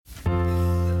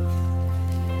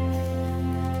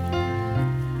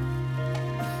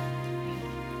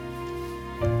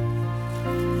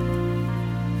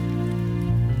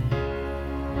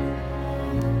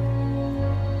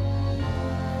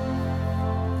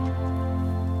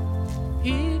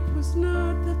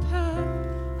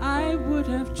I would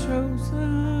have chosen.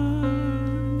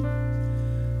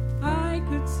 I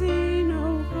could see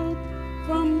no hope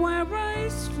from where I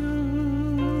stood,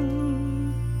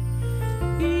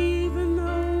 even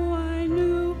though I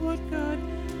knew what God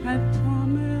had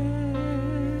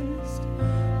promised.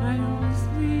 I always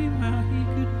believed how He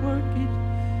could work it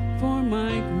for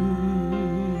my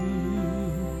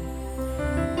good.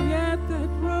 Yet that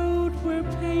road where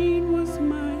pain was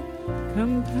my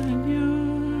companion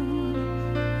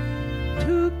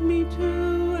took me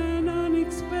to an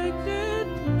unexpected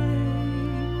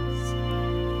place,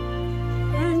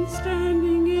 and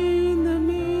standing in the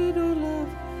middle of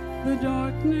the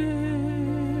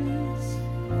darkness,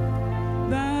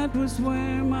 that was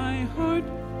where my heart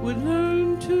would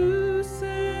learn to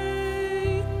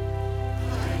say,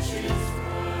 I choose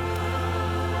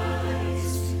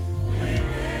Christ when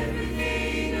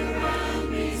everything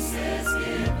around me says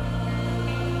give up.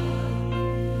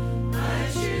 I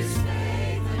choose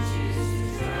faith, I choose to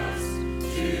trust,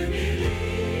 to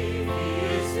believe He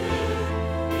is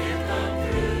good. He'll come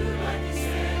through like He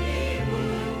said He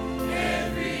would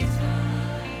every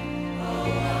time.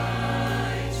 Oh, I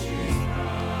choose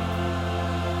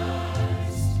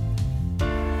Christ.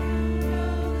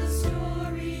 Though the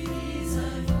story is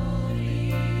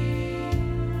unfolding,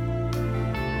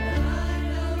 I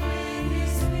know in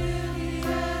His will He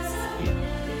has a plan.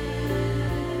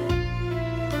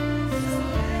 So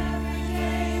every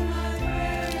day my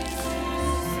prayer is to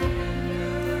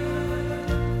surrender,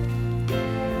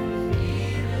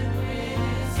 even when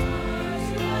it's hard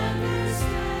to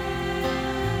understand.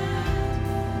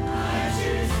 I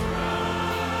choose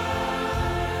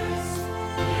Christ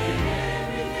when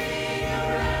everything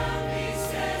around me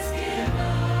says give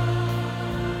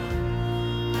up.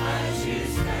 I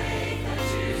choose faith, I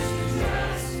choose to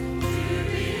trust, to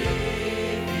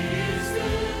believe He is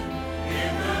good.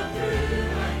 He'll come through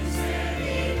like He said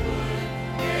He would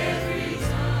every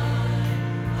time.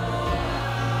 Oh, I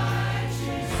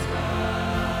choose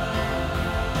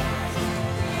Christ.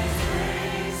 His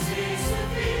grace is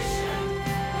sufficient,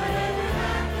 whatever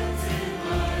happens in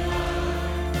my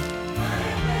life. I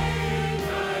made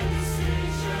my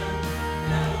decision,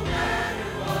 no matter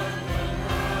what the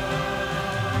price.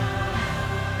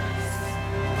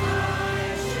 I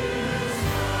choose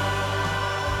Christ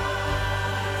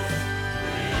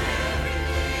when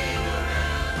everything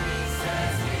around me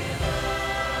says give up.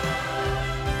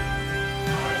 I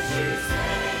choose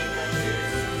faith, I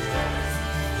choose to trust,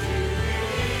 to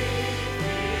believe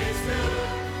He is good.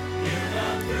 He'll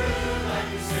come through like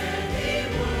He said He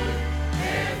would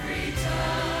every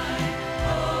time.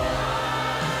 Oh, I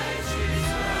choose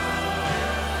Christ.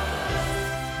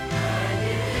 I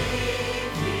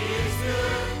believe He is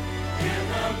good. He'll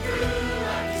come through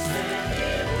like He said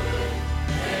He would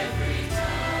every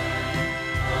time.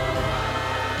 Oh, I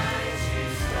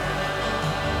choose Christ.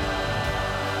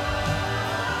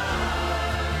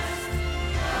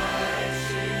 I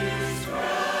choose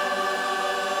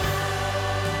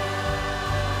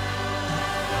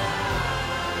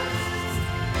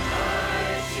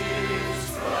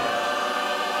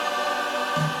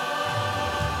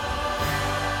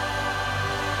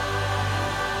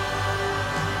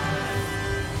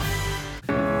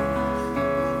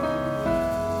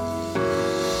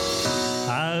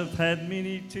I've had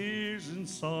many tears and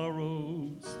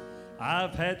sorrows.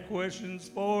 I've had questions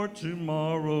for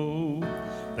tomorrow.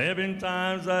 There've been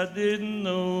times I didn't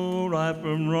know right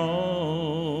from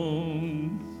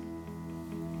wrong.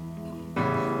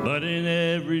 But in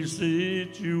every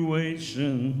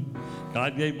situation,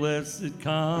 God gave blessed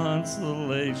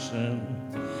consolation,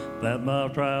 that my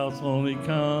trials only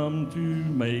come to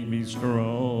make me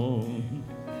strong.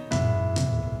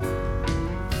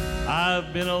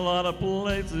 I've been a lot of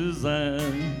places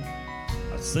and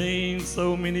I've seen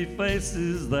so many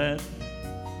faces that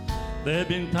there've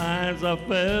been times I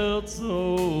felt so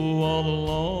all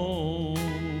alone.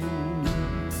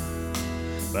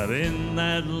 But in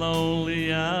that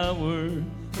lonely hour,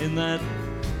 in that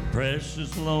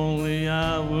precious lonely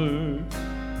hour,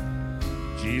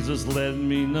 Jesus let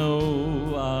me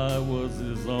know I was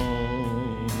His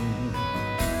own.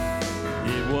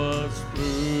 It was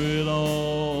through it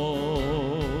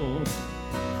all,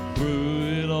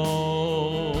 through it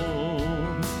all,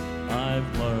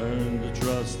 I've learned to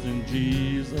trust in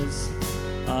Jesus.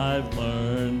 I've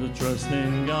learned to trust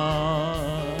in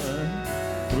God.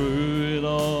 Through it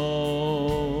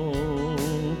all,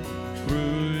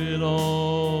 through it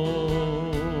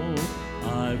all,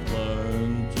 I've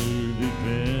learned to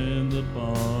depend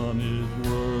upon His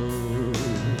word.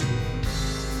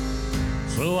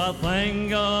 So I thank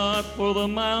God for the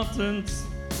mountains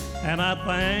And I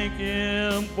thank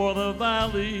Him for the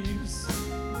valleys.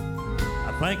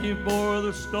 I thank Him for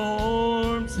the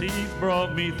storms He's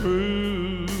brought me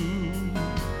through.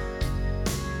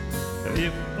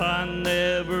 If I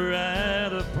never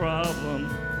had a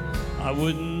problem, I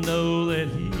wouldn't know that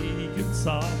He could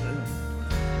solve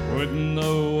it. Wouldn't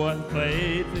know what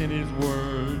faith in His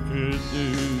Word could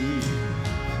do.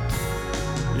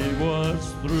 It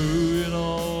was through it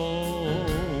all,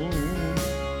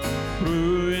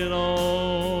 through it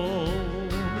all,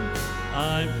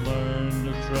 I've learned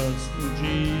to trust in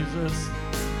Jesus.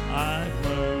 I've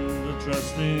learned to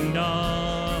trust in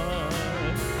God.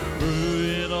 Through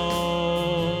it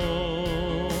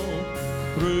all,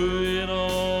 through it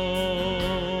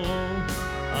all,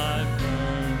 I've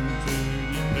learned to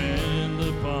depend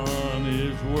upon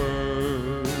His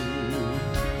Word.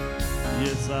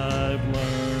 Yes, I've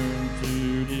learned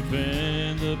to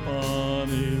depend upon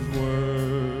His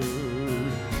Word.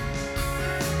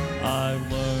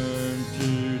 I've learned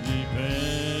to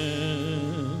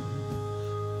depend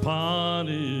upon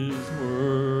His Word.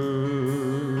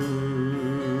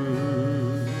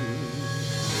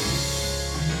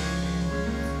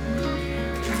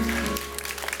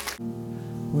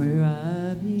 Where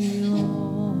I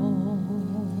belong.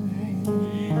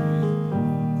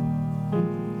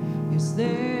 Yes,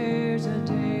 there's a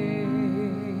day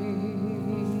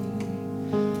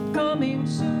coming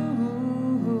soon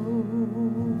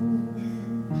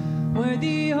where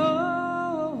the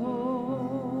old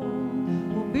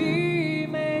will be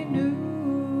made new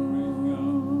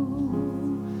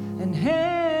and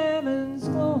heaven's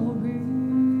glory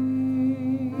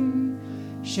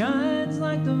shines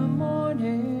like the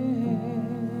morning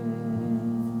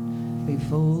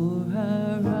before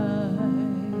our eyes.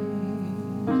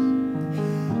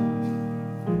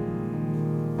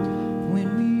 When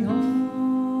we all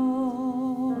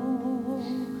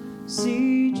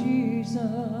see Jesus,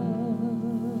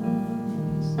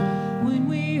 when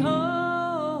we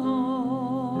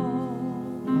all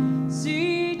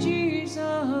see Jesus,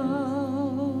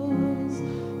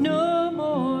 no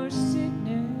more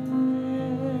sickness,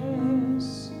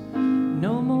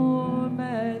 no more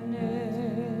madness,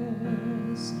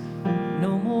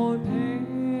 no more pain.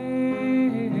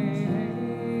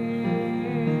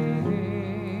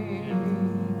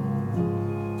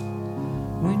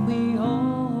 When we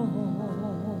all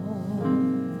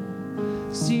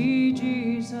see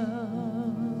Jesus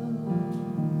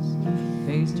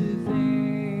face to face,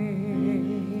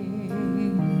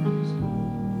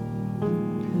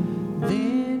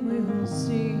 then we'll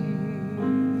sing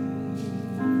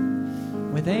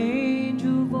with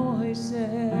angel voices.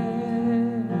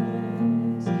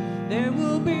 There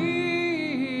will be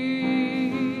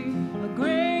a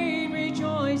great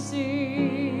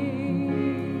rejoicing.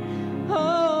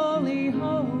 Holy,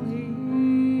 holy,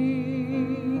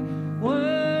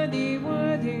 worthy,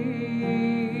 worthy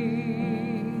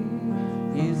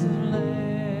is the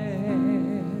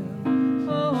Lamb.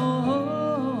 Oh,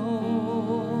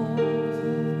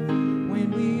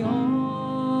 when we all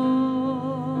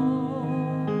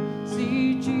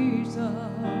see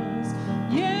Jesus,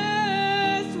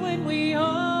 yes, when we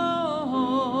all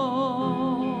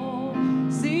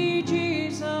see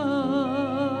Jesus,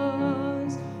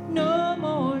 no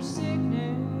more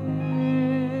sickness,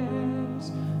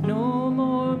 no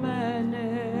more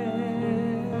madness,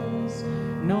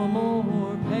 no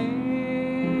more pain.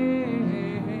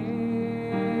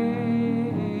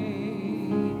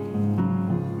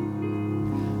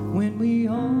 When we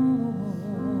all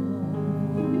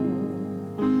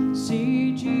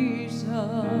see Jesus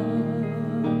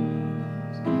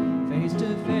face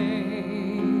to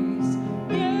face,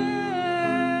 yes.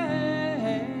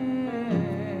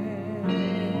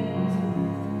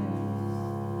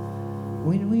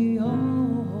 When we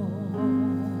all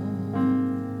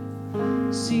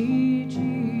see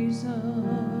Jesus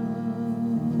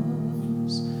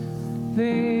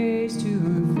face to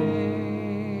face.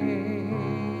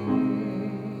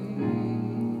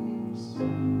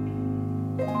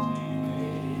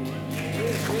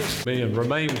 And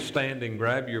remain standing,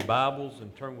 grab your Bibles,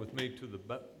 and turn with me to the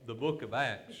book of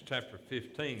Acts, chapter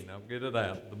 15. I'll get it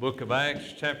out. The book of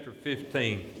Acts, chapter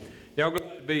 15. Y'all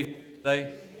glad to be here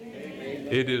today?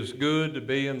 It is good to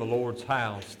be in the Lord's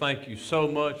house. Thank you so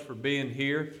much for being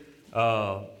here.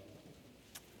 God's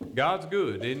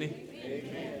good, isn't He?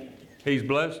 Amen. He's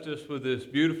blessed us with this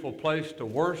beautiful place to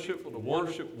worship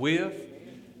with.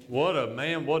 What a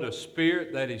man, what a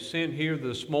spirit that He sent here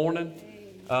this morning.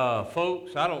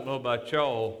 Folks, I don't know about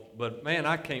y'all, but man,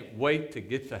 I can't wait to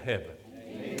get to heaven.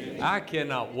 Amen. I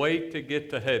cannot wait to get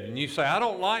to heaven. You say, I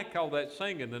don't like all that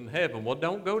singing in heaven. Well,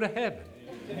 don't go to heaven.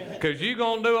 Because you're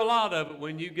going to do a lot of it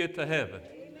when you get to heaven.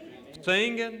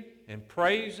 Singing and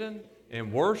praising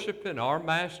and worshiping our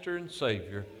Master and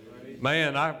Savior.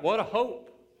 Man, what a hope.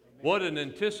 What an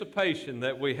anticipation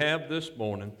that we have this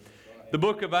morning. The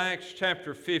book of Acts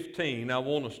chapter 15, I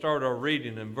want to start our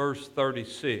reading in verse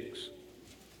 36.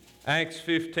 Acts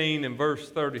 15 and verse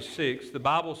 36, the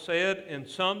Bible said, "In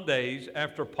some days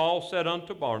after Paul said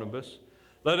unto Barnabas,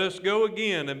 Let us go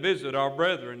again and visit our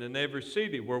brethren in every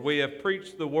city where we have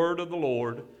preached the word of the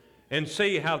Lord, and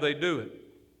see how they do it.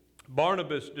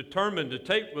 Barnabas determined to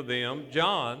take with them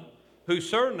John, whose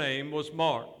surname was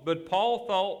Mark. But Paul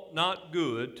thought not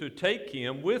good to take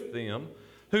him with them,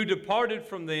 who departed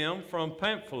from them from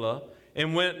Pamphylia,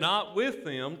 and went not with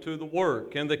them to the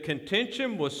work. And the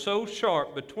contention was so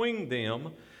sharp between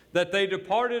them that they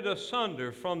departed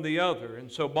asunder from the other.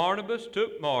 And so Barnabas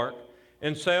took Mark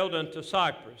and sailed unto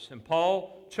Cyprus. And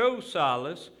Paul chose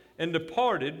Silas and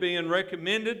departed, being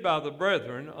recommended by the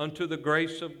brethren unto the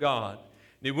grace of God.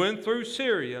 And he went through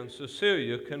Syria and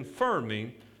Cilicia,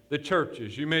 confirming the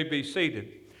churches." You may be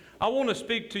seated. I want to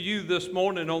speak to you this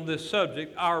morning on this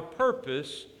subject, our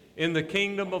purpose in the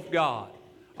kingdom of God.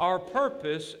 Our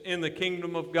purpose in the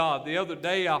kingdom of God. The other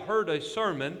day I heard a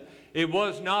sermon. It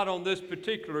was not on this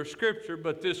particular scripture,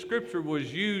 but this scripture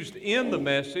was used in the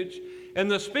message. And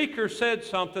the speaker said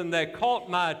something that caught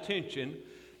my attention,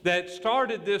 that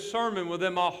started this sermon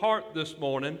within my heart this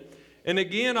morning. And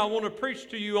again, I want to preach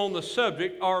to you on the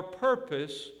subject, our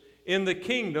purpose in the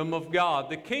kingdom of God.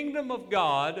 The kingdom of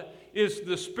God is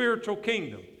the spiritual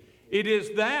kingdom. It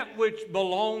is that which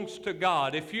belongs to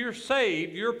God. If you're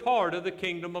saved, you're part of the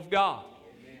kingdom of God.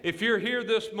 If you're here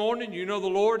this morning, you know the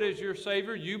Lord as your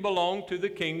Savior, you belong to the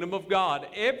kingdom of God.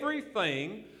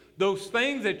 Everything, those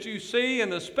things that you see,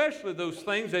 and especially those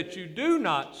things that you do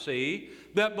not see,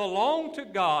 that belong to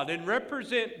God and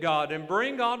represent God and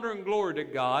bring honor and glory to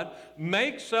God,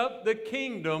 makes up the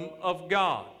kingdom of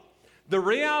God. The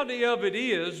reality of it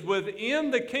is,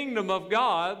 within the kingdom of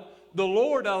God, the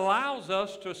Lord allows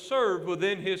us to serve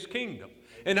within His kingdom.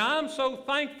 And I'm so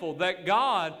thankful that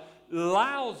God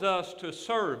allows us to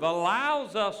serve,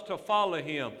 allows us to follow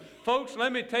Him. Folks,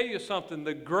 let me tell you something.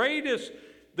 The greatest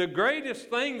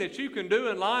thing that you can do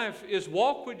in life is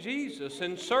walk with Jesus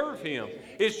and serve Him.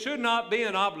 It should not be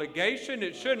an obligation.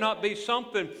 It should not be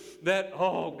something that,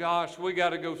 oh gosh, we got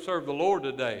to go serve the Lord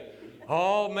today.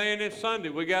 Oh man, it's Sunday.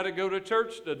 We got to go to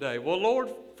church today. Well, Lord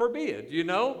forbid, you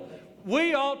know.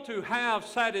 We ought to have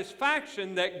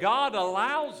satisfaction that God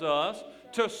allows us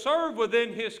to serve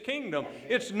within His kingdom.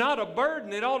 It's not a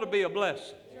burden. It ought to be a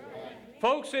blessing.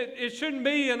 Folks, it shouldn't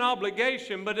be an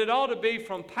obligation, but it ought to be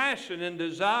from passion and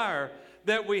desire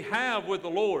that we have with the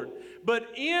Lord.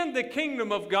 But in the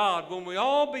kingdom of God, when we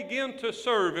all begin to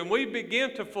serve and we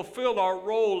begin to fulfill our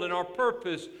role and our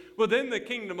purpose within the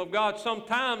kingdom of God,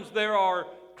 sometimes there are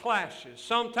clashes.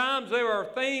 Sometimes there are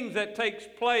things that takes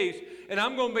place, and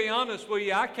I'm going to be honest with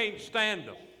you, I can't stand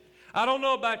them. I don't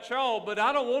know about y'all, but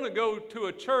I don't want to go to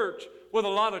a church with a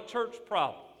lot of church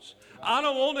problems. I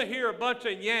don't want to hear a bunch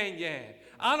of yan-yan.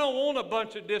 I don't want a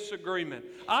bunch of disagreement.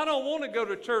 I don't want to go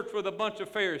to church with a bunch of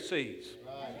Pharisees.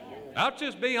 I'll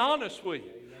just be honest with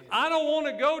you. I don't want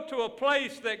to go to a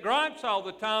place that gripes all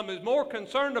the time, is more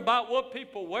concerned about what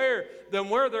people wear than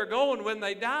where they're going when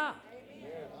they die.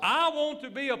 I want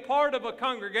to be a part of a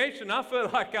congregation, I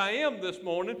feel like I am this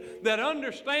morning, that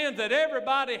understands that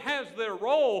everybody has their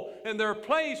role and their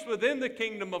place within the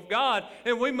kingdom of God,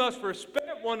 and we must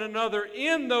respect one another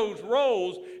in those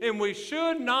roles, and we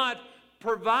should not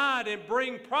provide and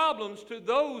bring problems to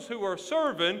those who are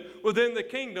serving within the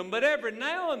kingdom. But every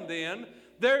now and then,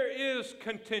 there is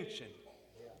contention.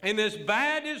 And as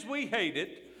bad as we hate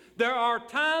it, there are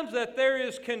times that there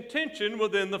is contention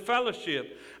within the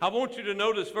fellowship. I want you to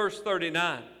notice verse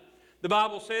 39. The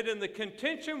Bible said, "And the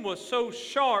contention was so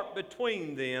sharp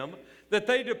between them that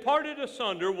they departed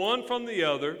asunder one from the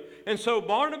other. And so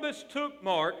Barnabas took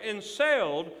Mark and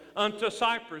sailed unto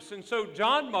Cyprus." And so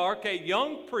John Mark, a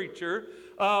young preacher,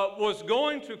 was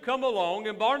going to come along,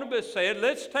 and Barnabas said,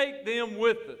 "Let's take them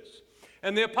with us."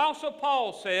 And the Apostle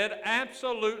Paul said,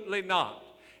 "Absolutely not."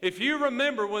 If you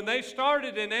remember, when they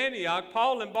started in Antioch,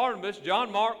 Paul and Barnabas,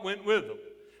 John Mark went with them.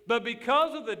 But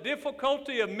because of the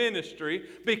difficulty of ministry,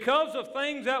 because of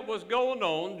things that was going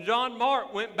on, John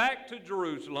Mark went back to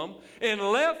Jerusalem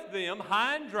and left them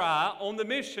high and dry on the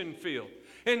mission field.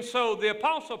 And so the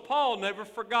Apostle Paul never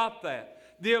forgot that.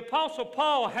 The Apostle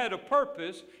Paul had a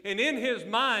purpose, and in his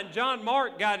mind, John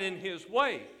Mark got in his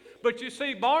way. But you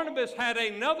see, Barnabas had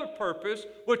another purpose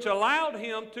which allowed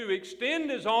him to extend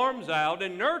his arms out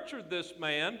and nurture this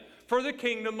man for the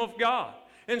kingdom of God.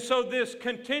 And so this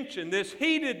contention, this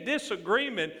heated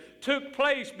disagreement took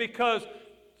place because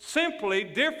simply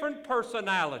different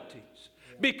personalities.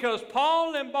 Because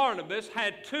Paul and Barnabas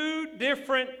had two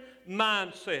different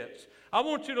mindsets. I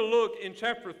want you to look in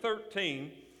chapter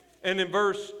 13 and in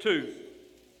verse 2.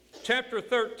 Chapter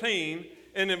 13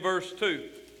 and in verse 2.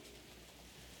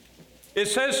 It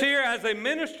says here, as they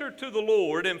ministered to the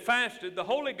Lord and fasted, the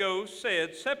Holy Ghost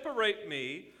said, separate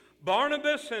me,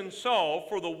 Barnabas and Saul,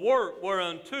 for the work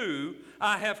whereunto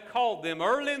I have called them.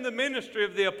 Early in the ministry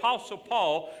of the Apostle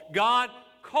Paul, God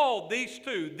called these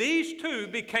two. These two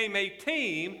became a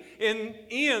team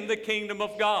in the kingdom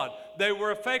of God. They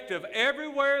were effective.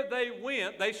 Everywhere they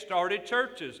went, they started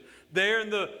churches. There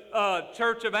in the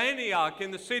church of Antioch,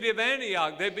 in the city of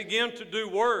Antioch, they began to do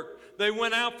work. They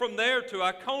went out from there to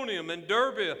Iconium and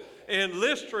Derbe and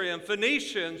Lystra and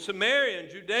Phoenicia and Samaria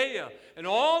and Judea and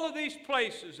all of these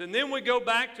places. And then we go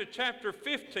back to chapter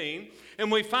 15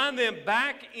 and we find them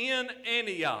back in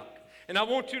Antioch. And I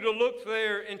want you to look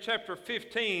there in chapter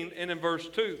 15 and in verse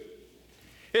 2.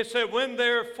 It said, when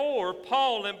therefore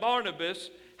Paul and Barnabas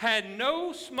had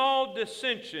no small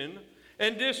dissension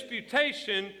and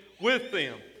disputation with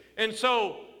them. And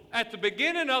so at the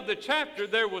beginning of the chapter,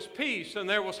 there was peace and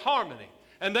there was harmony.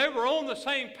 And they were on the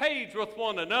same page with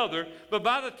one another. But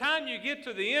by the time you get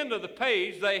to the end of the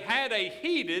page, they had a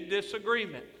heated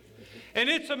disagreement. And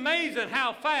it's amazing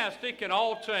how fast it can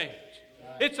all change.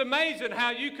 It's amazing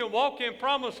how you can walk in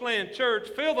Promised Land Church,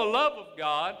 feel the love of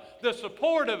God, the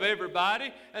support of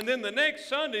everybody, and then the next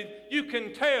Sunday you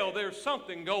can tell there's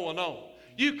something going on.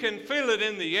 You can feel it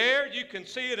in the air. You can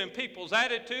see it in people's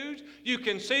attitudes. You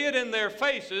can see it in their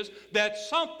faces that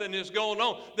something is going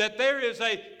on, that there is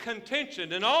a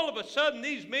contention. And all of a sudden,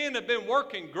 these men have been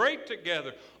working great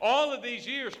together. All of these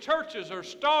years, churches are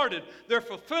started. They're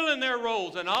fulfilling their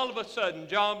roles. And all of a sudden,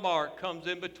 John Mark comes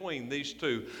in between these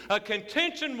two. A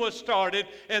contention was started,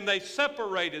 and they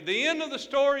separated. The end of the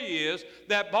story is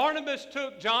that Barnabas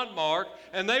took John Mark,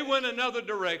 and they went another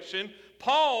direction.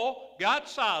 Paul got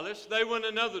Silas, they went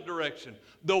another direction.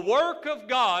 The work of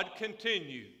God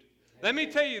continued. Let me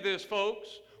tell you this, folks.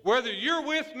 Whether you're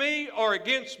with me or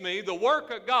against me, the work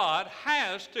of God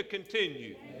has to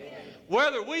continue. Amen.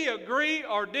 Whether we agree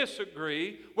or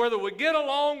disagree, whether we get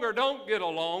along or don't get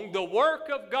along, the work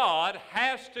of God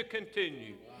has to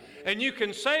continue. And you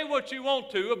can say what you want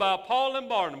to about Paul and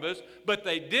Barnabas, but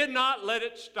they did not let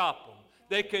it stop them.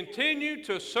 They continue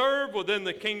to serve within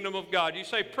the kingdom of God. You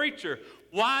say, preacher,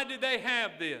 why did they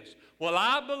have this? Well,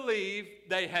 I believe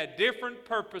they had different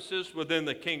purposes within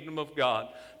the kingdom of God.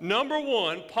 Number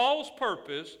one, Paul's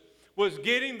purpose was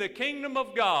getting the kingdom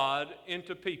of God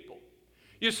into people.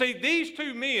 You see, these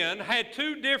two men had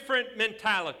two different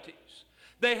mentalities.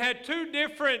 They had two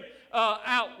different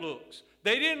outlooks.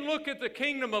 They didn't look at the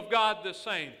kingdom of God the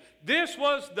same. This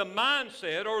was the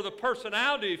mindset, or the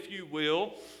personality, if you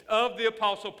will, of the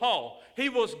Apostle Paul. He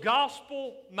was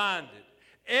gospel-minded.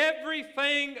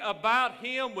 Everything about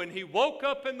him when he woke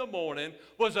up in the morning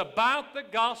was about the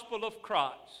gospel of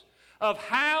Christ, of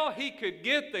how he could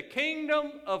get the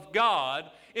kingdom of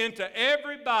God into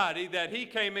everybody that he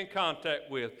came in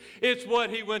contact with. It's what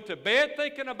he went to bed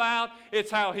thinking about. It's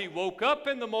how he woke up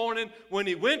in the morning. When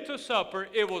he went to supper,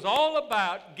 it was all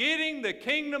about getting the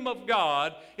kingdom of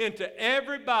God into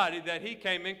everybody that he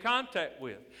came in contact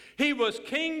with. He was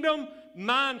kingdom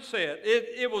mindset.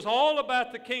 It was all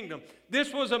about the kingdom.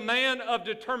 This was a man of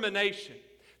determination.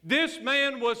 This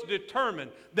man was determined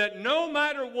that no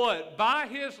matter what, by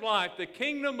his life, the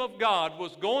kingdom of God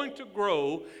was going to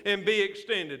grow and be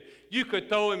extended. You could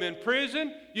throw him in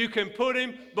prison. You can put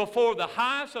him before the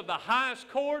highest of the highest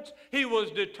courts. He was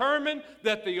determined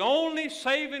that the only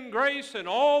saving grace in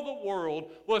all the world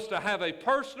was to have a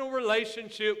personal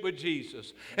relationship with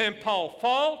Jesus. And Paul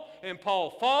fought, and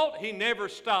Paul fought. He never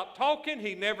stopped talking.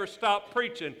 He never stopped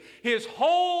preaching. His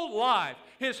whole life,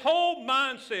 his whole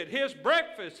mindset, his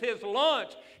breakfast, his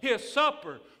lunch, his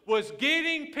supper was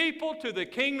getting people to the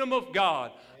kingdom of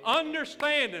God.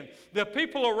 Understanding the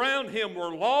people around him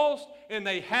were lost and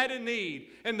they had a need.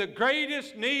 And the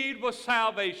greatest need was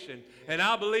salvation. And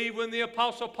I believe when the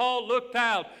Apostle Paul looked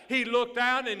out, he looked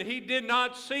out and he did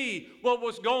not see what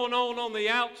was going on the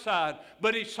outside.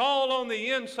 But he saw on the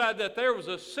inside that there was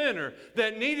a sinner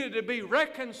that needed to be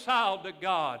reconciled to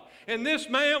God. And this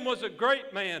man was a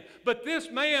great man. But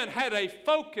this man had a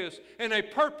focus and a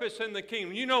purpose in the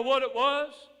kingdom. You know what it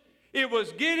was? It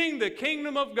was getting the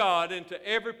kingdom of God into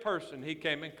every person he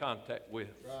came in contact with.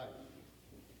 Right.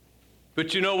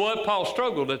 But you know what? Paul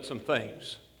struggled at some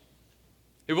things.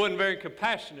 He wasn't very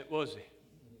compassionate, was he?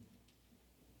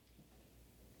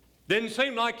 Didn't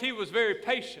seem like he was very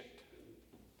patient.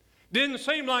 Didn't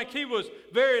seem like he was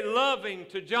very loving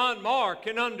to John Mark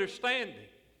and understanding.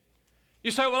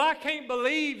 You say, well, I can't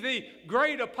believe the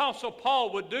great Apostle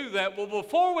Paul would do that. Well,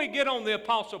 before we get on the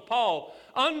Apostle Paul,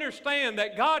 understand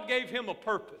that God gave him a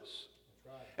purpose.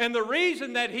 And the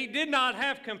reason that he did not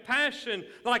have compassion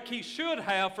like he should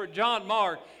have for John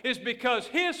Mark is because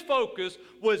his focus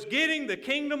was getting the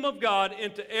kingdom of God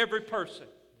into every person.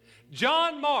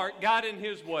 John Mark got in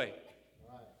his way.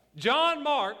 John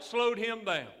Mark slowed him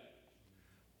down.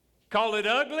 Call it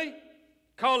ugly,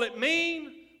 call it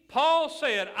mean. Paul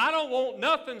said, I don't want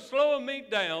nothing slowing me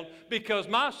down because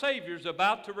my Savior's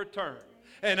about to return.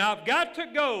 And I've got to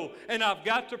go and I've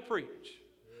got to preach.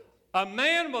 A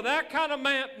man with that kind of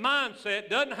mindset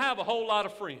doesn't have a whole lot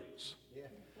of friends.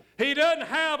 He doesn't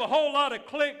have a whole lot of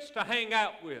cliques to hang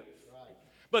out with.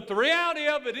 But the reality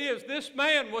of it is this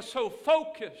man was so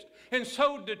focused and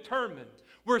so determined.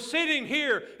 We're sitting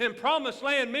here in Promised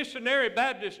Land Missionary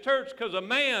Baptist Church because a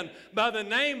man by the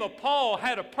name of Paul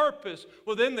had a purpose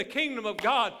within the kingdom of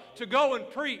God to go and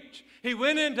preach. He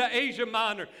went into Asia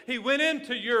Minor. He went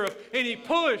into Europe, and he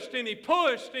pushed, and he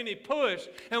pushed, and he pushed.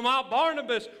 And while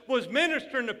Barnabas was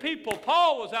ministering to people,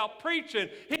 Paul was out preaching.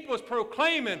 He was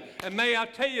proclaiming. And may I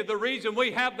tell you the reason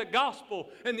we have the gospel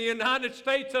in the United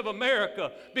States of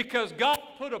America? Because God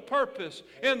put a purpose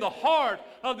in the heart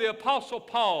of the Apostle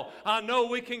Paul. I know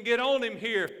we can get on him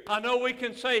here. I know we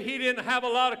can say he didn't have a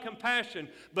lot of compassion.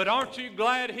 But aren't you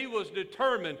glad he was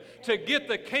determined to get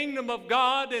the kingdom of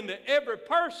God into every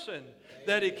person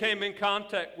that he came in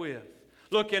contact with?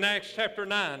 Look in Acts chapter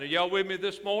 9. Are y'all with me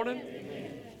this morning?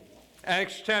 Amen.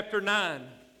 Acts chapter 9.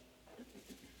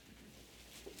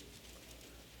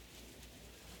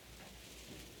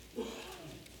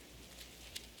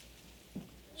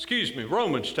 Excuse me,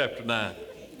 Romans chapter 9.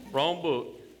 Wrong book.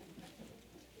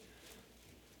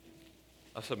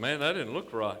 I said, man, that didn't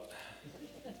look right.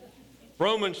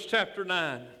 Romans chapter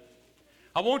 9.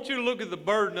 I want you to look at the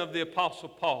burden of the Apostle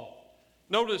Paul.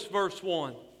 Notice verse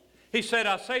 1. He said,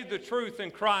 I say the truth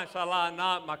in Christ, I lie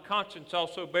not. My conscience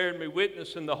also bearing me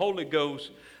witness in the Holy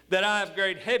Ghost, that I have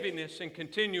great heaviness and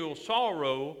continual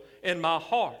sorrow in my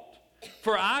heart.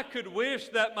 For I could wish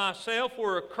that myself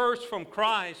were accursed from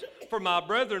Christ for my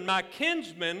brethren, my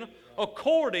kinsmen,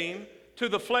 according to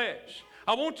the flesh.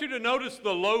 I want you to notice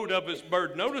the load of his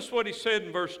burden. Notice what he said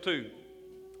in verse 2.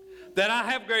 That I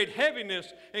have great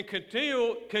heaviness and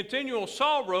continual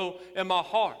sorrow in my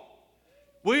heart.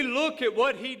 We look at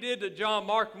what he did to John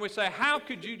Mark and we say, how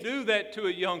could you do that to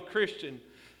a young Christian?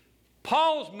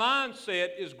 Paul's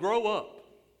mindset is grow up.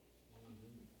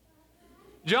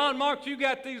 John Mark, you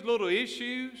got these little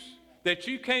issues that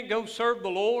you can't go serve the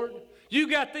Lord. You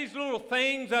got these little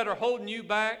things that are holding you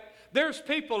back. There's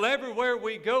people everywhere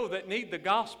we go that need the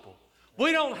gospel.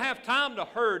 We don't have time to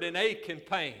hurt and ache and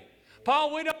pain.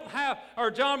 Paul,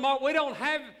 John Mark, we don't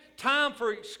have time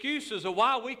for excuses of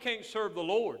why we can't serve the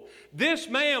Lord. This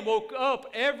man woke up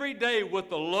every day with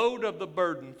the load of the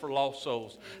burden for lost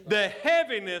souls. The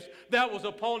heaviness that was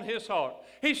upon his heart.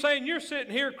 He's saying, you're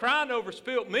sitting here crying over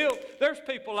spilt milk. There's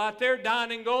people out there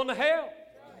dying and going to hell.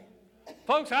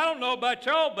 Folks, I don't know about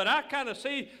y'all, but I kind of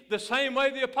see the same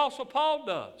way the Apostle Paul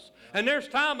does. And there's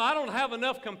time I don't have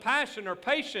enough compassion or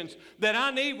patience that I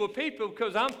need with people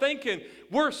because I'm thinking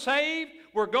we're saved,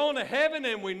 we're going to heaven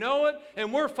and we know it,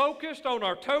 and we're focused on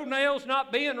our toenails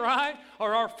not being right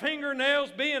or our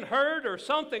fingernails being hurt or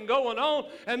something going on,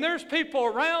 and there's people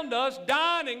around us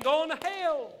dying and going to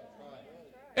hell.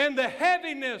 And the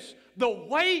heaviness, the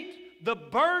weight, the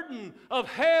burden of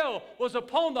hell was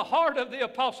upon the heart of the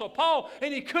Apostle Paul,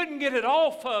 and he couldn't get it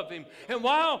off of him. And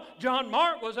while John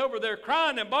Mark was over there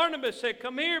crying, and Barnabas said,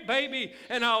 come here, baby,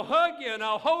 and I'll hug you and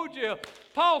I'll hold you,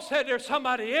 Paul said, there's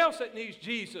somebody else that needs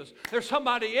Jesus. There's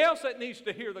somebody else that needs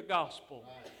to hear the gospel.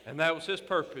 And that was his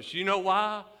purpose. You know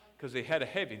why? Because he had a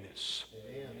heaviness.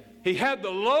 He had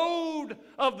the load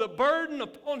of the burden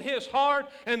upon his heart,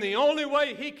 and the only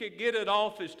way he could get it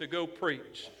off is to go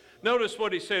preach. Notice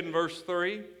what he said in verse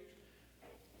 3.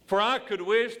 For I could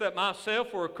wish that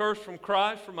myself were accursed from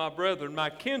Christ for my brethren, my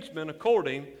kinsmen,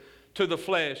 according to the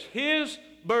flesh. His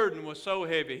burden was so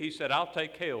heavy, he said, I'll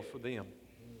take hell for them.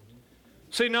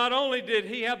 See, not only did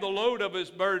he have the load of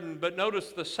his burden, but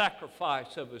notice the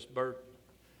sacrifice of his burden.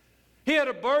 He had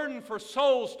a burden for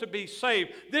souls to be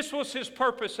saved. This was his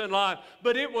purpose in life,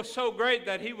 but it was so great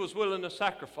that he was willing to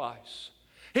sacrifice.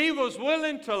 He was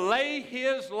willing to lay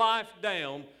his life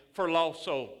down for lost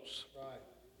souls. Right.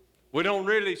 We don't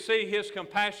really see his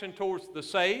compassion towards the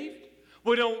saved.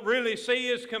 We don't really see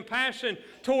his compassion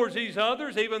towards these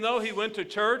others, even though he went to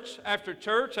church after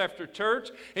church after church,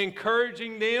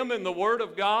 encouraging them in the Word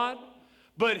of God.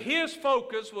 But his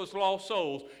focus was lost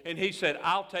souls, and he said,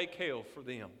 I'll take hell for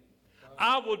them.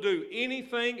 I will do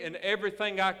anything and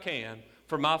everything I can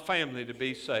for my family to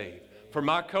be saved, for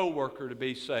my coworker to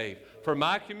be saved, for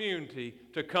my community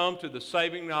to come to the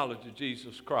saving knowledge of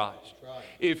Jesus Christ. Right.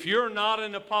 If you're not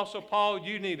an Apostle Paul,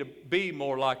 you need to be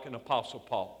more like an Apostle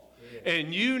Paul.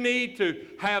 And you need to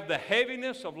have the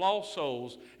heaviness of lost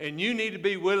souls, and you need to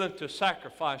be willing to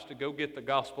sacrifice to go get the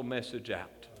gospel message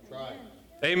out. That's right.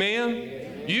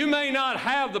 Amen? You may not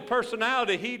have the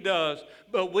personality he does,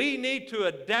 but we need to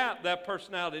adapt that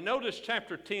personality. Notice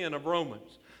chapter 10 of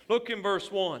Romans. Look in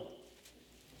verse 1.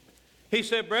 He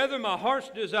said, Brethren, my heart's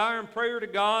desire and prayer to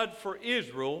God for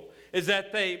Israel is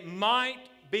that they might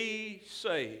be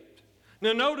saved.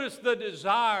 Now notice the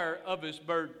desire of his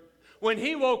burden. When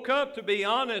he woke up, to be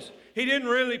honest, he didn't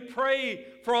really pray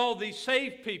for all these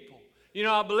saved people. You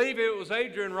know, I believe it was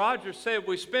Adrian Rogers said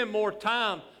we spend more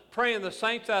time praying the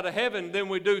saints out of heaven than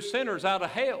we do sinners out of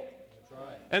hell. That's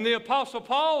right. And the Apostle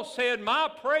Paul said,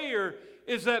 my prayer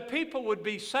is that people would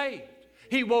be saved.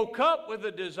 He woke up with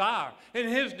a desire, and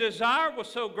his desire was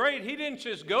so great, he didn't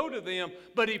just go to them,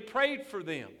 but he prayed for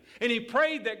them. And he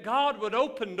prayed that God would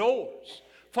open doors.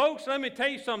 Folks, let me tell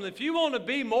you something. If you want to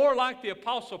be more like the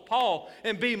Apostle Paul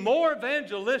and be more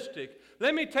evangelistic,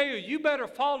 let me tell you, you better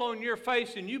fall on your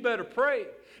face and you better pray.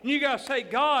 And you got to say,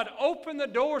 God, open the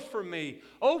doors for me.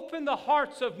 Open the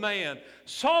hearts of man.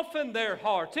 Soften their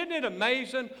hearts. Isn't it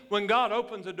amazing when God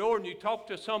opens the door and you talk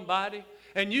to somebody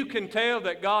and you can tell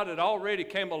that God had already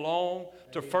came along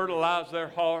to fertilize their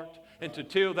heart and to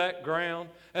till that ground?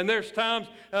 And there's times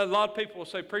a lot of people will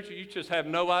say, Preacher, you just have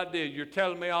no idea. You're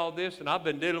telling me all this, and I've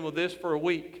been dealing with this for a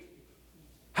week.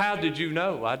 How did you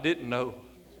know? I didn't know.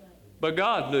 But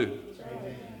God knew.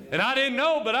 And I didn't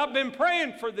know, but I've been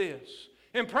praying for this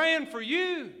and praying for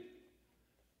you.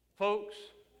 Folks,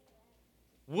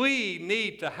 we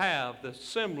need to have the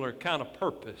similar kind of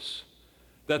purpose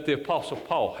that the Apostle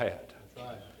Paul had.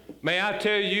 May I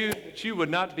tell you that you would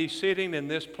not be sitting in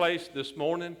this place this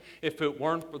morning if it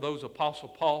weren't for those Apostle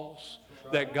Pauls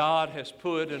that God has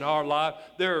put in our life.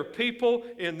 There are people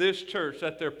in this church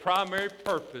that their primary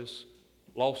purpose,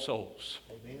 lost souls.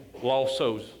 Amen. Lost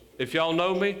souls. If y'all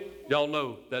know me, y'all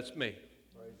know that's me.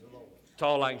 Praise the Lord. It's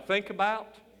all I can think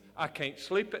about. I can't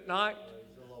sleep at night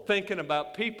thinking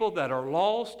about people that are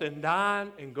lost and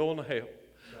dying and going to hell.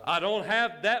 I don't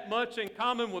have that much in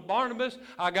common with Barnabas.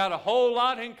 I got a whole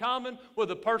lot in common with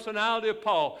the personality of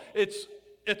Paul. It's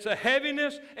a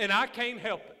heaviness, and I can't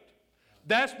help it.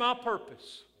 That's my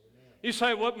purpose. You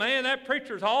say, well, man, that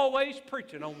preacher's always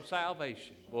preaching on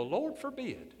salvation. Well, Lord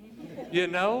forbid. You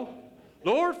know,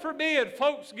 Lord forbid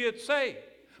folks get saved.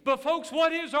 But folks,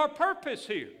 what is our purpose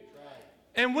here?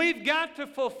 And we've got to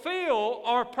fulfill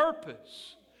our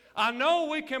purpose. I know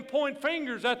we can point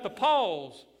fingers at the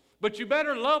Pauls, but you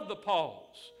better love the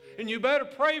Pauls, and you better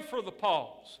pray for the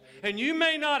Pauls. And you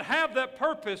may not have that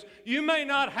purpose, you may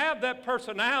not have that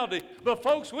personality, but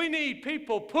folks, we need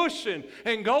people pushing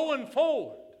and going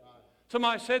forward.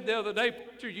 Somebody said the other day,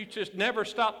 Preacher, you just never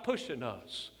stop pushing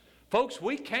us. Folks,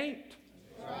 we can't.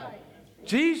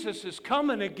 Jesus is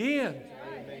coming again.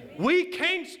 We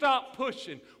can't stop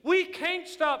pushing. We can't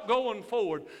stop going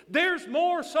forward. There's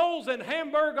more souls in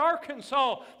Hamburg,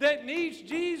 Arkansas that needs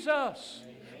Jesus.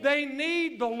 They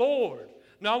need the Lord.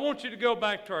 Now, I want you to go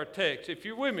back to our text. If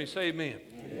you're with me, say amen.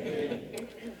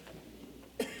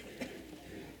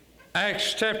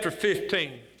 Acts chapter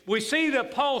 15. We see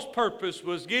that Paul's purpose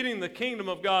was getting the kingdom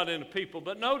of God into people,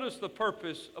 but notice the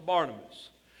purpose of Barnabas.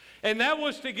 And that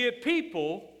was to get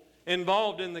people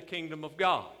involved in the kingdom of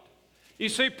God. You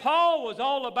see, Paul was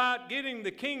all about getting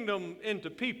the kingdom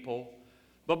into people,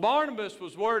 but Barnabas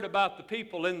was worried about the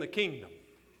people in the kingdom.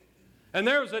 And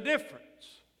there was a difference.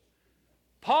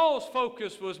 Paul's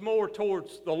focus was more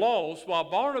towards the lost,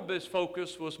 while Barnabas'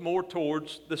 focus was more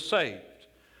towards the saved.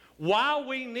 While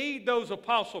we need those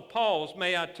Apostle Pauls,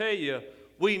 may I tell you,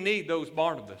 we need those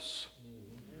Barnabas.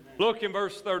 Look in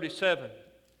verse 37.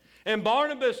 And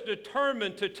Barnabas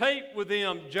determined to take with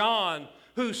him John,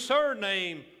 whose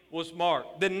surname was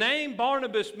Mark. The name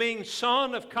Barnabas means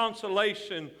son of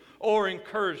consolation or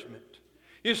encouragement.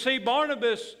 You see,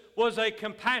 Barnabas was a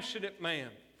compassionate man.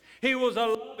 He was a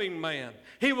loving man.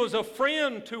 He was a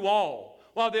friend to all.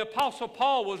 While the Apostle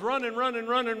Paul was running,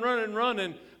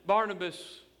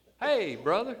 Barnabas, hey,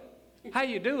 brother, how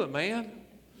you doing, man?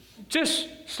 Just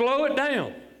slow it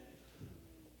down.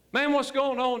 Man, what's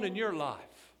going on in your life?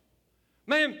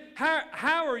 Man,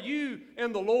 how are you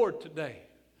in the Lord today?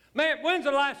 Man, when's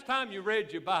the last time you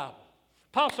read your Bible?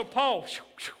 Apostle Paul,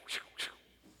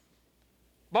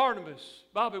 Barnabas,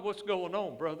 Bobby, what's going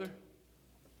on, brother?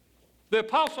 The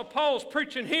Apostle Paul's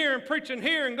preaching here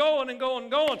and going and going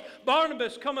and going.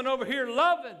 Barnabas coming over here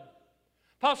loving.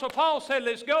 Apostle Paul said,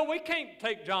 let's go. We can't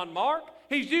take John Mark.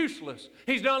 He's useless.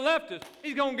 He's done left us.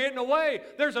 He's going to get in the way.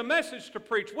 There's a message to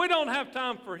preach. We don't have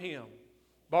time for him.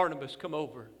 Barnabas, come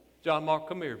over. John Mark,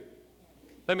 come here.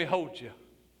 Let me hold you.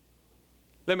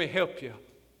 Let me help you.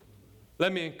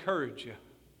 Let me encourage you.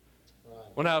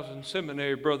 When I was in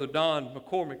seminary, Brother Don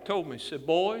McCormick told me, he said,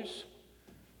 boys,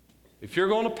 if you're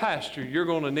going to pastor, you're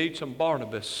going to need some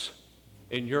Barnabas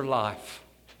in your life.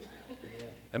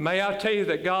 And may I tell you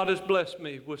that God has blessed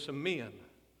me with some men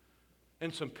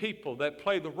and some people that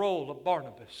play the role of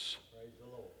Barnabas.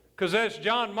 Because as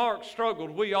John Mark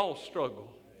struggled, we all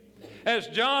struggle. As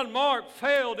John Mark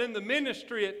failed in the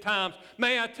ministry at times,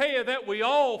 may I tell you that we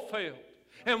all failed.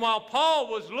 And while Paul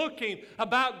was looking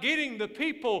about getting the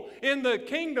people in the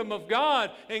kingdom of God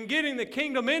and getting the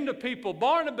kingdom into people,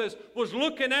 Barnabas was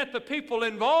looking at the people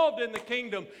involved in the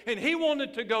kingdom, and he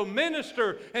wanted to go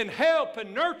minister and help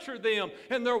and nurture them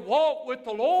in their walk with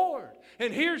the Lord.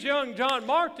 And here's young John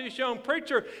Mark, this young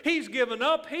preacher. He's given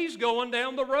up. He's going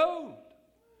down the road.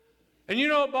 And you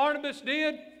know what Barnabas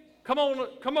did? Come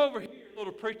over here,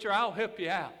 little preacher. I'll help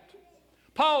you out.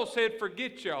 Paul said,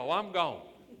 forget y'all. I'm gone.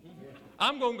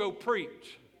 I'm going to go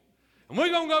preach. And we're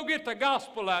going to go get the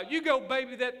gospel out. You go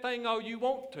baby that thing all you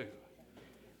want to.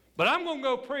 But I'm going to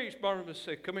go preach. Barnabas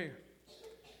said, come here.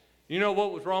 You know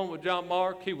what was wrong with John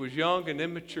Mark? He was young and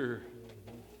immature.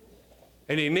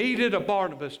 And he needed a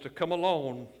Barnabas to come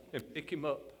along and pick him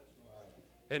up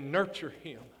and nurture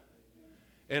him.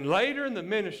 And later in the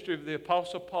ministry of the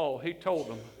Apostle Paul, he told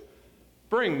them,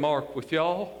 bring Mark with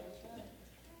y'all,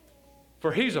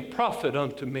 for he's a prophet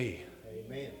unto me.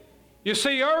 Amen. You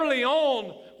see, early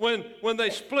on, when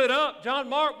they split up, John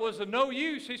Mark was of no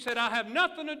use. He said, I have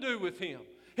nothing to do with him.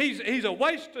 He's a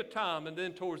waste of time. And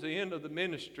then towards the end of the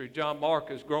ministry, John Mark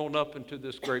has grown up into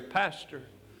this great pastor.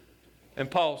 And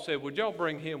Paul said, would y'all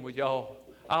bring him with y'all?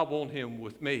 I want him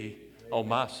with me on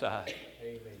my side.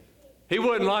 Amen. He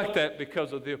wasn't like that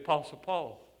because of the Apostle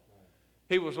Paul.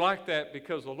 He was like that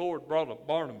because the Lord brought up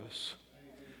Barnabas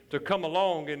to come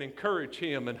along and encourage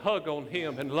him and hug on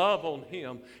him and love on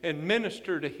him and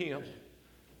minister to him.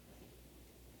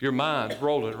 Your mind's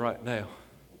rolling right now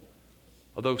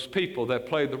of those people that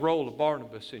played the role of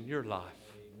Barnabas in your life.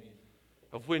 Amen.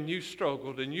 Of when you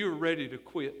struggled and you were ready to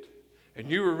quit and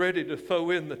you were ready to throw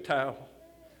in the towel.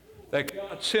 That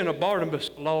God sent a Barnabas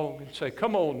along and say,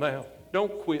 come on now,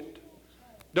 don't quit.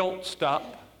 Don't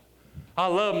stop. I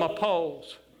love my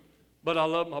Pauls, but I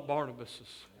love my Barnabases.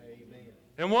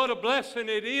 And what a blessing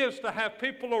it is to have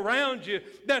people around you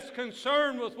that's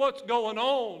concerned with what's going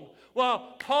on.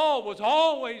 While Paul was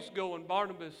always going,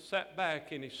 Barnabas sat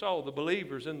back and he saw the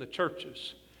believers in the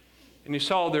churches. And he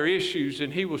saw their issues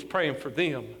and he was praying for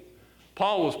them.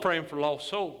 Paul was praying for lost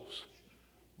souls.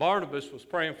 Barnabas was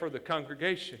praying for the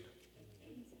congregation.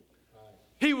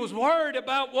 He was worried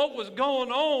about what was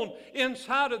going on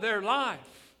inside of their life.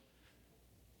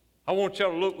 I want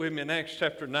y'all to look with me in Acts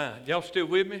chapter 9. Y'all still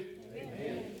with me?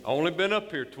 Amen. I only been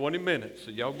up here 20 minutes,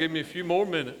 so y'all give me a few more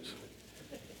minutes.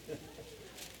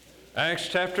 Acts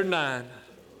chapter 9.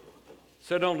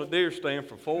 Sat on the deer stand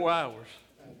for 4 hours.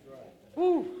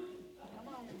 Woo.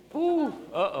 Woo.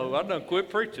 Uh-oh, I done quit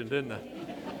preaching, didn't I?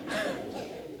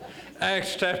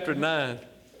 Acts chapter 9.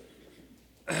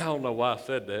 I don't know why I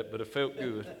said that, but it felt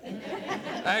good.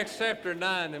 Acts chapter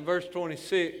 9 and verse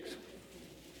 26.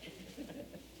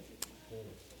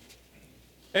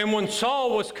 And when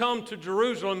Saul was come to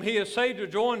Jerusalem, he essayed to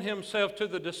join himself to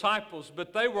the disciples,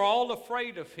 but they were all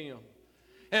afraid of him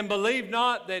and believed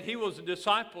not that he was a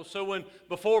disciple. So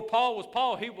before Paul was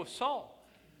Paul, he was Saul.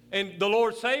 And the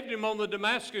Lord saved him on the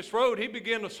Damascus road. He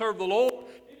began to serve the Lord.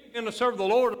 He began to serve the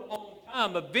Lord a long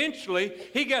time. Eventually,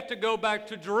 he got to go back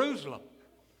to Jerusalem.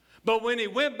 But when he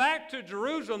went back to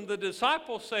Jerusalem, the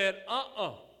disciples said,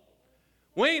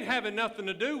 we ain't having nothing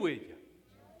to do with you.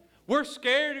 We're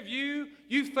scared of you.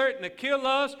 You threaten to kill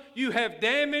us. You have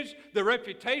damaged the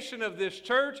reputation of this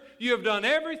church. You have done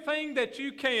everything that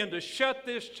you can to shut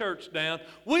this church down.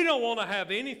 We don't want to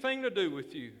have anything to do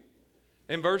with you.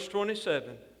 In verse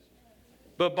 27,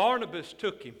 but Barnabas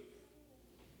took him.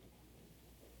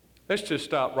 Let's just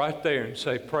stop right there and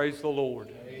say, praise the Lord.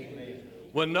 Amen.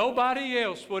 When nobody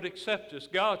else would accept us,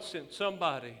 God sent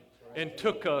somebody and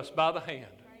took us by the hand.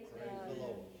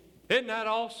 Isn't that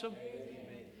awesome?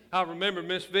 I remember,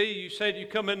 Miss V, you said you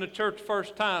come into church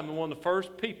first time, and one of the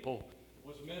first people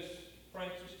was Miss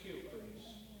Frances Kilcrease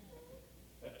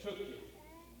that took you.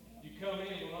 You come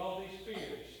in with all these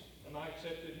fears. Am I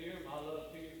accepted here? Am I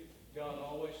loved here? God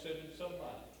always sending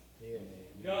somebody.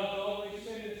 God always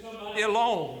sending somebody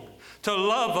along to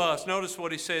love us. Notice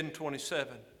what he said in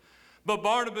 27. But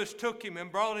Barnabas took him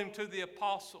and brought him to the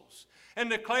apostles and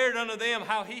declared unto them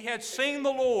how he had seen the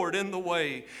Lord in the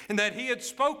way, and that he had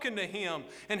spoken to him,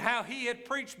 and how he had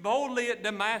preached boldly at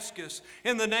Damascus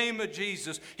in the name of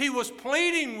Jesus. He was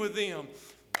pleading with them.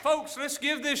 Folks, let's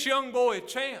give this young boy a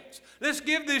chance. Let's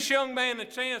give this young man a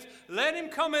chance. Let him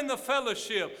come in the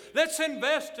fellowship. Let's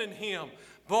invest in him.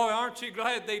 Boy, aren't you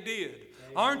glad they did?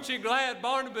 Aren't you glad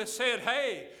Barnabas said,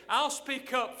 hey, I'll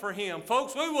speak up for him.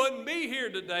 Folks, we wouldn't be here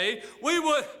today. We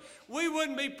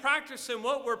wouldn't be practicing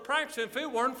what we're practicing if it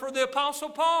weren't for the Apostle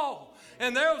Paul.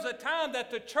 And there was a time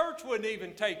that the church wouldn't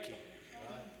even take you.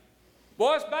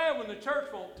 Boy, it's bad when the church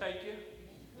won't take you.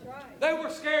 They were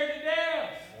scared to death.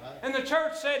 And the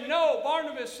church said no.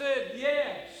 Barnabas said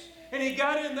yes. And he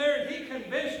got in there and he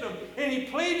convinced them and he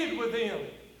pleaded with them.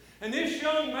 And this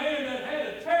young man that had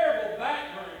a terrible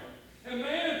background, and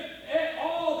man,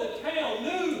 all the town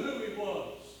knew who he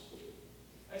was.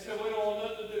 They said, we don't want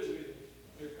nothing to do with him.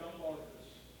 Here comes Barnabas.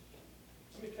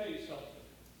 Let me tell you something.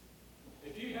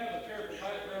 If you have a terrible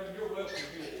background, you're welcome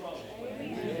here at Promise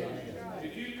Land.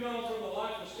 If you come from the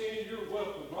life of sin, you're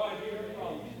welcome right here at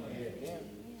Promise Land.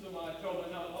 Somebody told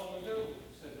me not long ago,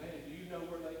 said, man, do you know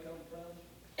where they come from?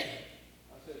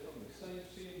 I said, from the same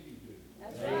sin you do.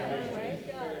 That's right. Praise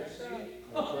God. That's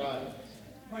right. That's right.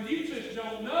 Well, you just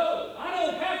don't know. I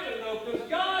don't have to know because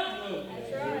God knows.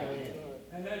 That's right.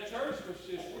 And that church was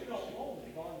just, we don't want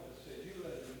it. Barnabas said, you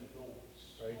let them in the doors.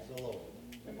 Praise the Lord.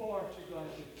 And boy, aren't you glad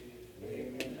you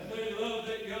did? And they loved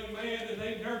that young man and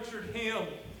they nurtured him.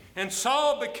 And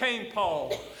Saul became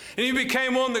Paul. And he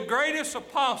became one of the greatest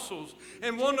apostles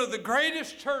and one of the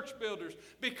greatest church builders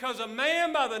because a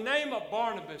man by the name of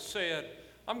Barnabas said,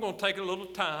 I'm going to take a little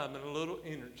time and a little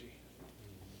energy.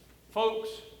 Folks,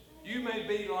 you may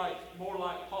be more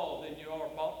like Paul than you are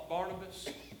Barnabas.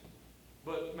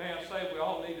 But may I say, we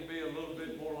all need to be a little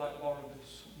bit more like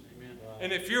Barnabas. Amen.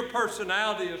 And if your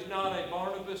personality is not a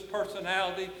Barnabas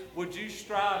personality, would you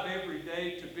strive every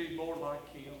day to be more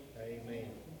like him?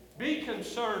 Amen. Be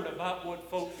concerned about what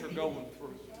folks are going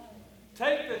through.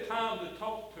 Take the time to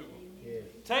talk to them. Yes.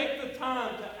 Take the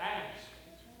time to ask.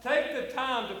 Take the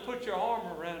time to put your arm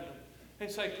around them and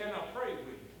say, can I pray with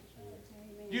you?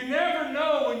 You never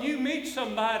know when you meet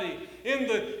somebody in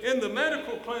the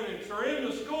medical clinics or in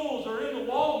the schools or in the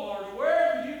Walmart or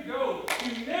wherever you go.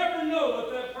 You never know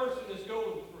what that person is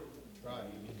going through. Right.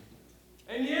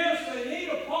 And yes, they need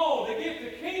a Paul to get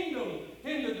the kingdom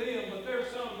into them, but there's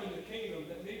some in the kingdom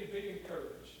that need to be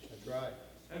encouraged. That's right.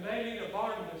 And they need a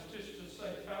Barnabas just to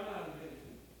say, come out a minute.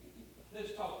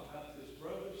 Let's talk about this,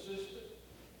 brother, sister.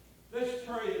 Let's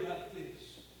pray about this.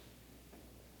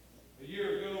 A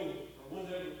year ago, or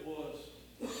whenever it was,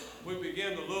 we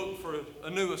began to look for a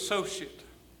new associate.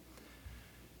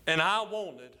 And I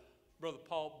wanted Brother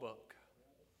Paul Buck.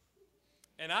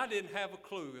 And I didn't have a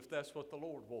clue if that's what the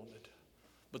Lord wanted.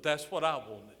 But that's what I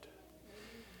wanted.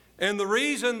 And the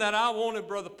reason that I wanted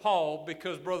Brother Paul,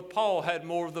 because Brother Paul had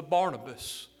more of the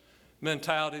Barnabas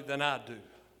mentality than I do.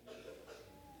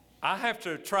 I have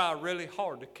to try really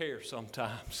hard to care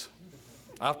sometimes.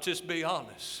 I'll just be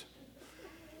honest.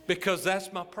 Because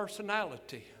that's my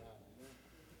personality.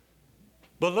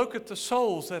 But look at the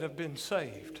souls that have been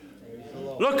saved.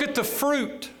 Look at the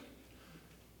fruit.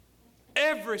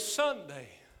 Every Sunday,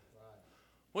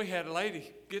 we had a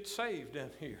lady get saved down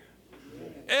here.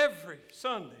 Every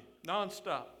Sunday,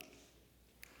 nonstop.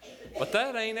 But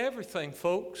that ain't everything,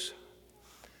 folks.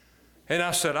 And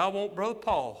I said, I want Brother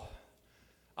Paul.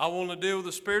 I want to deal with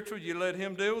the spiritual. You let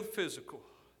him deal with the physical.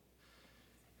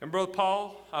 And Brother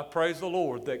Paul, I praise the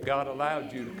Lord that God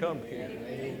allowed you to come here.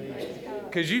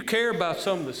 Because you care about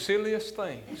some of the silliest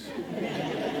things.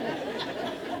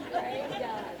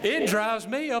 It drives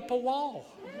me up a wall.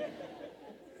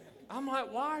 I'm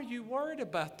like, why are you worried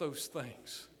about those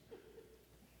things?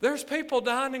 There's people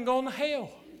dying and going to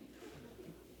hell.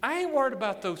 I ain't worried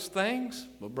about those things,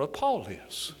 but Brother Paul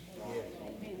is.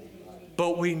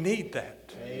 But we need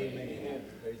that. Amen.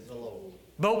 Praise the Lord.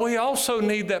 But we also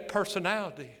need that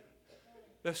personality.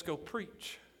 Let's go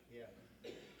preach.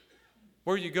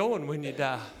 Where are you going when you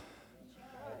die?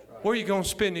 Where are you going to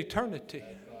spend eternity?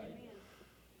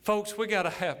 Folks, we got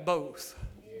to have both.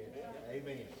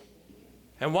 Amen.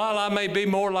 And while I may be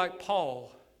more like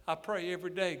Paul, I pray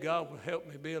every day God will help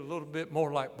me be a little bit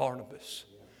more like Barnabas.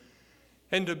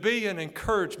 And to be an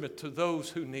encouragement to those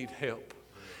who need help.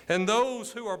 And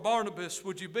those who are Barnabas,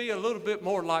 would you be a little bit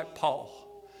more like Paul?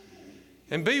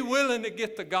 And be willing to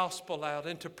get the gospel out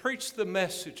and to preach the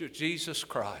message of Jesus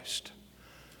Christ.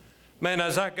 Man,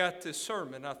 as I got this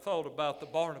sermon, I thought about the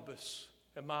Barnabas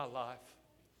in my life.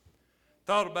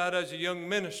 Thought about as a young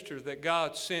minister that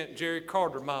God sent Jerry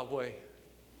Carter my way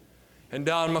and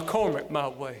Don McCormick my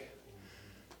way.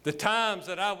 The times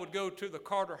that I would go to the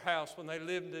Carter house when they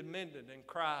lived in Minden and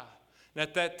cry. And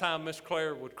at that time, Miss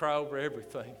Claire would cry over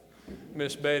everything,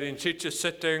 Miss Betty, and she'd just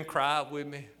sit there and cry with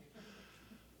me.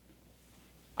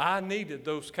 I needed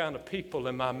those kind of people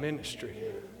in my ministry.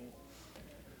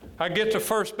 I get to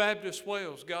First Baptist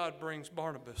Wales, God brings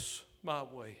Barnabas my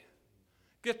way.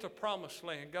 Get to Promised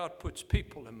Land, God puts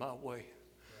people in my way.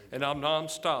 And I'm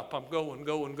nonstop. I'm going. And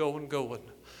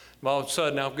all of a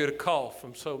sudden, I'll get a call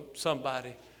from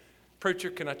somebody.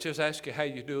 Preacher, can I just ask you how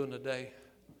you doing today?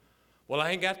 Well, I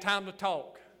ain't got time to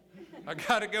talk. I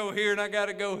got to go here and I got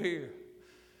to go here.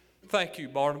 Thank you,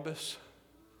 Barnabas.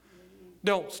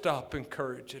 Don't stop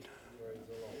encouraging.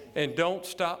 And don't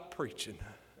stop preaching.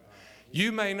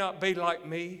 You may not be like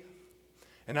me,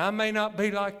 and I may not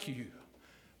be like you,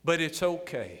 but it's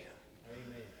okay.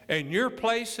 And your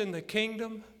place in the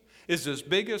kingdom is as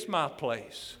big as my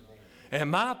place.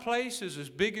 And my place is as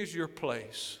big as your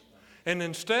place. And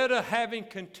instead of having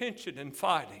contention and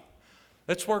fighting,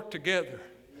 let's work together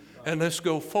and let's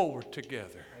go forward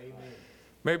together.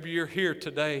 Maybe you're here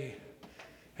today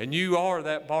and you are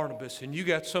that Barnabas and you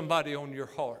got somebody on your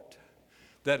heart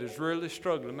that is really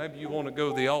struggling. Maybe you want to go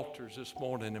to the altars this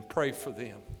morning and pray for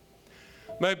them.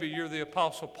 Maybe you're the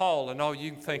Apostle Paul and all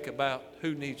you can think about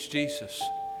who needs Jesus,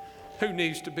 who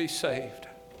needs to be saved.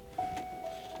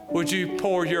 Would you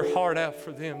pour your heart out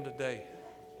for them today?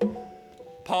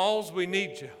 Pauls, we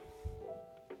need you.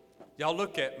 Y'all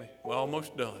look at me. We're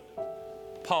almost done.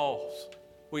 Pauls,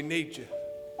 we need you.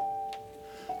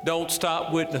 Don't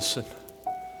stop witnessing.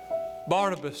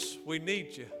 Barnabas, we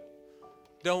need you.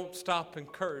 Don't stop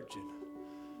encouraging.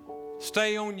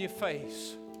 Stay on your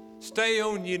face. Stay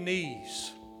on your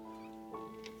knees.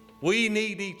 We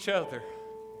need each other.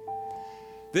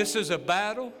 This is a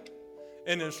battle,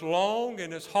 and it's long,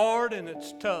 and it's hard, and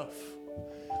it's tough.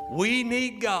 We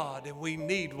need God, and we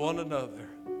need one another.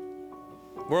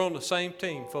 We're on the same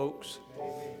team, folks.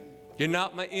 You're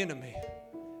not my enemy,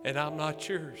 and I'm not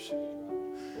yours.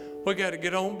 We got to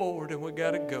get on board, and we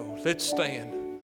got to go. Let's stand.